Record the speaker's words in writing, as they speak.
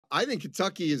I think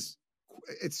Kentucky is,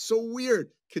 it's so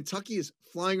weird. Kentucky is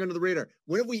flying under the radar.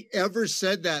 When have we ever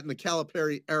said that in the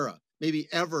Calipari era? Maybe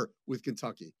ever with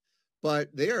Kentucky.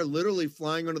 But they are literally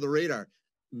flying under the radar.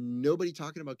 Nobody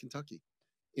talking about Kentucky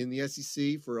in the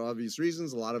SEC for obvious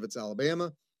reasons. A lot of it's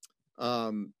Alabama,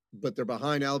 but they're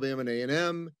behind Alabama and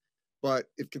A&M. But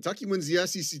if Kentucky wins the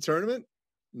SEC tournament,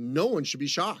 no one should be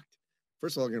shocked.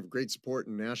 First of all, they're going to have great support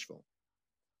in Nashville.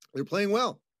 They're playing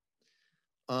well.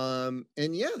 And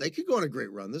yeah, they could go on a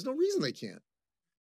great run. There's no reason they can't.